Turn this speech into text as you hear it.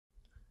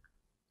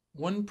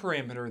One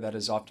parameter that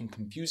is often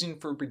confusing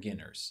for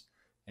beginners,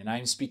 and I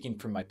am speaking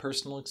from my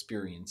personal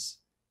experience,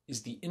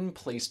 is the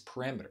in-place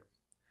parameter.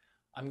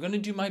 I'm going to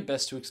do my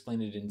best to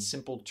explain it in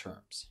simple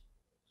terms.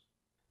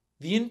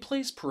 The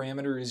in-place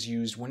parameter is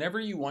used whenever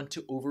you want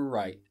to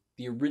overwrite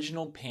the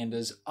original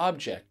Pandas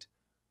object,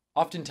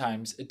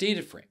 oftentimes a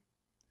data frame.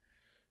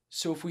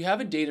 So if we have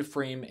a data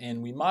frame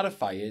and we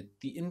modify it,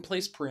 the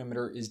in-place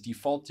parameter is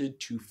defaulted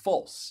to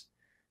false.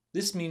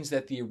 This means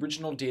that the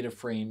original data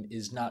frame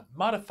is not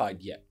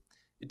modified yet.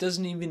 It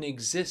doesn't even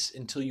exist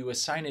until you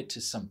assign it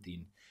to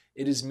something.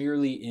 It is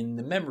merely in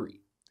the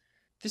memory.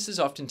 This is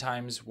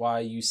oftentimes why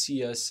you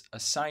see us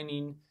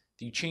assigning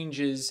the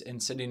changes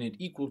and setting it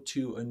equal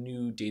to a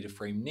new data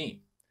frame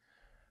name.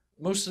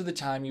 Most of the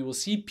time you will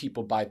see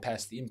people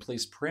bypass the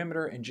in-place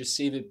parameter and just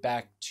save it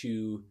back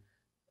to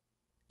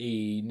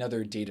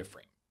another data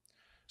frame.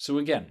 So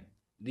again,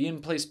 the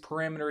in-place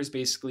parameter is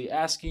basically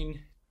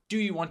asking, do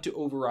you want to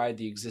override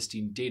the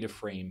existing data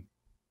frame?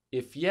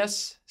 If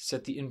yes,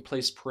 set the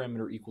in-place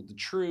parameter equal to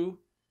true,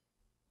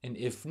 and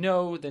if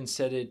no, then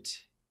set it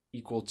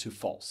equal to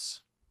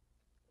false.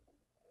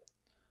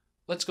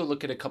 Let's go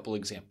look at a couple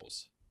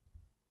examples.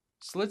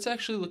 So let's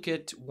actually look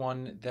at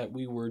one that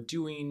we were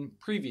doing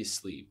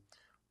previously,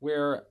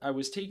 where I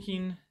was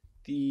taking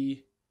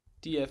the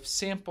df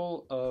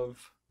sample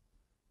of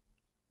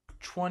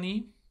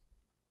 20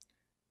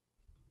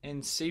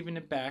 and saving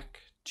it back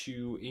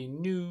to a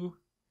new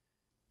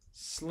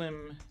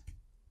slim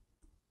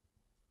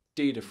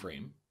data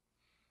frame.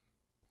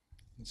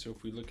 And so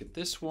if we look at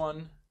this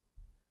one,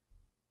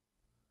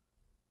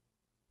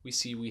 we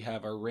see we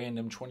have our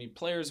random 20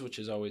 players, which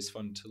is always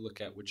fun to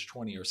look at which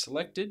 20 are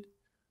selected.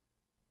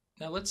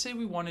 Now let's say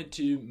we wanted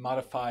to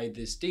modify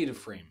this data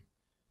frame.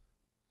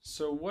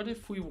 So what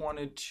if we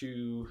wanted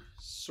to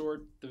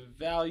sort the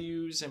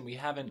values, and we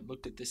haven't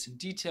looked at this in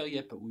detail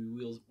yet, but we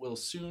will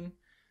soon,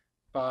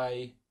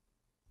 by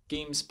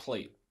games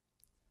played.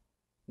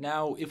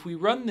 Now if we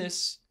run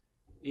this,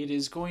 it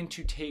is going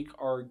to take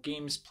our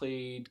games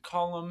played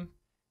column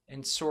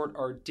and sort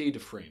our data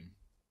frame.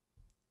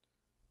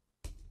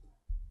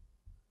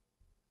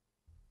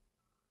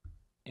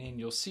 And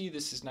you'll see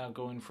this is now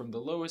going from the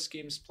lowest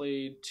games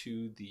played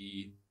to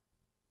the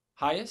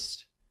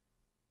highest.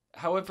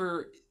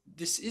 However,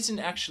 this isn't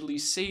actually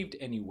saved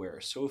anywhere.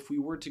 So if we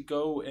were to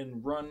go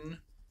and run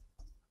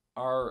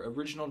our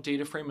original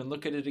data frame and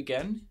look at it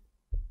again,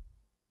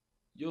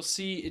 you'll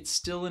see it's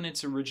still in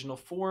its original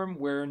form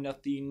where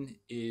nothing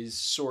is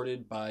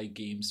sorted by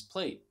games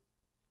played.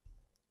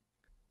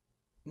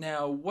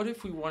 Now, what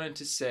if we wanted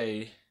to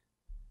say,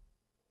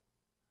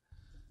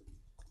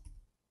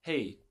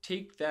 hey,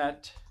 take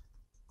that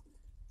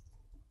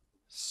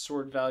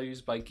sort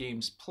values by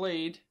games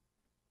played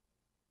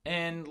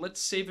and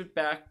let's save it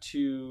back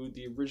to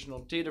the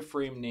original data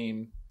frame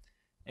name,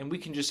 and we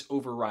can just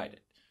override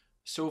it.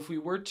 So if we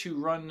were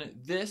to run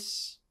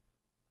this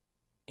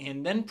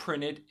and then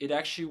print it, it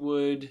actually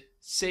would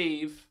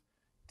save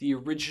the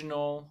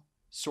original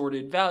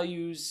sorted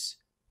values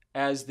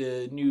as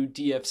the new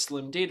df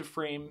slim data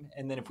frame,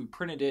 and then if we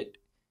printed it,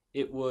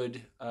 it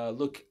would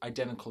look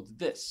identical to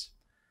this.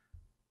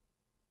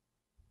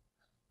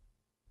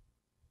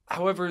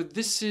 However,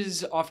 this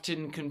is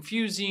often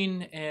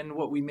confusing, and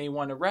what we may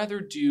want to rather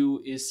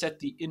do is set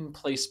the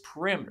in-place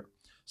parameter.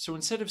 So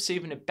instead of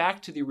saving it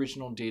back to the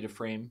original data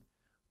frame,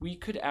 we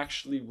could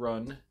actually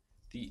run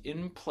the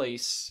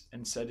in-place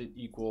and set it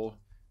equal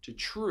to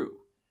true.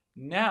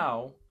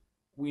 Now,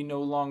 we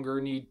no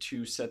longer need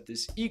to set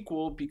this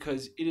equal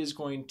because it is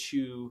going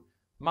to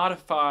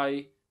modify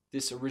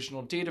this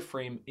original data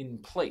frame in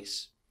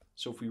place.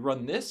 So if we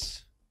run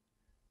this,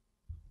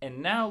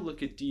 and now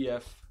look at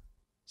df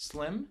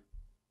slim,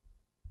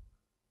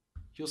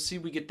 you'll see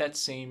we get that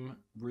same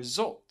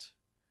result.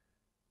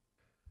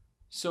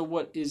 So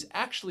what is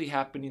actually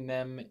happening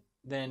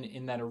then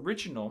in that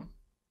original,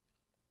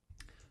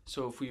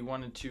 so if we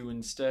wanted to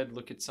instead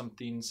look at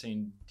something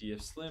saying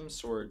df slim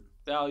sort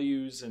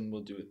values, and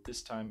we'll do it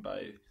this time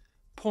by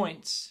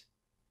points,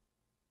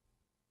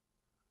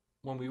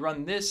 when we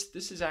run this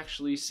is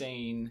actually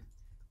saying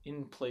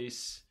in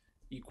place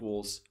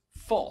equals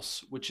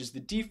false, which is the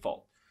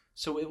default.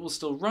 So it will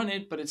still run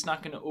it, but it's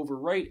not going to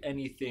overwrite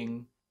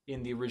anything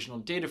in the original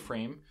data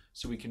frame.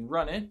 So we can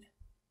run it,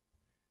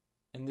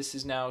 and this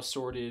is now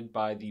sorted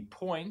by the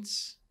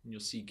points, and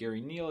you'll see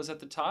Gary Neal is at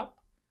the top.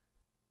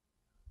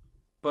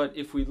 But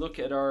if we look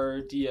at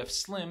our df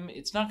slim,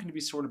 it's not going to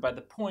be sorted by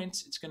the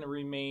points, it's going to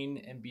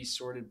remain and be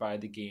sorted by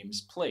the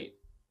games played.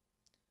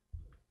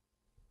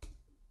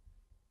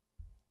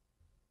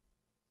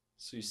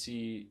 So you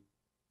see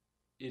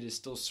it is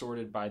still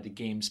sorted by the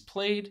games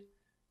played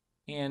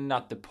and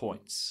not the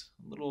points.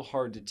 A little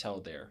hard to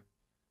tell there.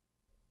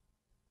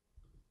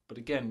 But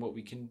again, what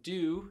we can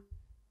do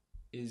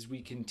is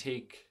we can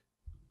take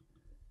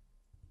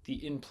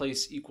the in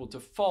place equal to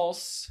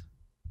false,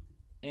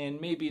 and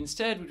maybe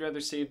instead we'd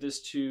rather save this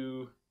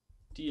to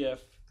df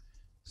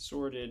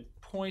sorted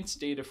points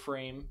data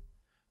frame,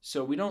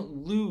 so we don't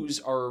lose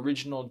our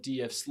original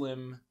df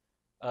slim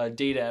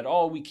data at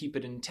all, we keep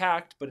it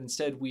intact, but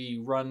instead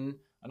we run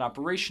an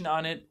operation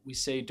on it. We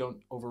say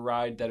don't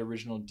override that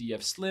original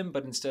df slim,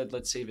 but instead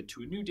let's save it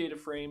to a new data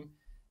frame.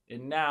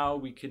 And now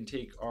we can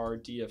take our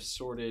df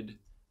sorted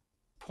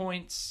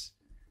points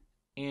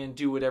and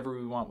do whatever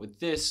we want with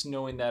this,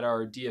 knowing that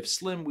our df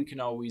slim we can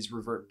always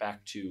revert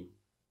back to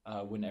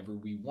whenever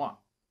we want.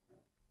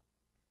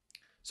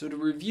 So to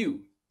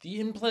review, the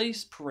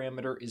in-place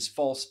parameter is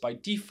false by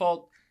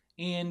default,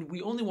 and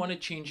we only want to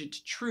change it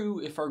to true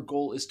if our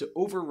goal is to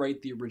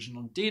overwrite the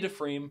original data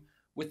frame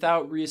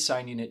without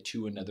reassigning it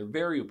to another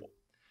variable.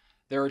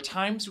 There are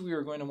times we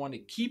are going to want to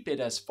keep it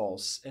as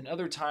false and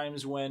other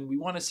times when we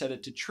want to set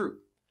it to true.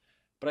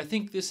 But I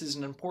think this is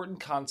an important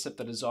concept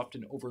that is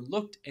often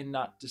overlooked and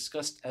not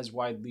discussed as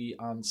widely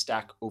on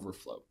Stack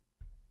Overflow.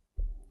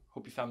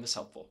 Hope you found this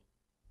helpful.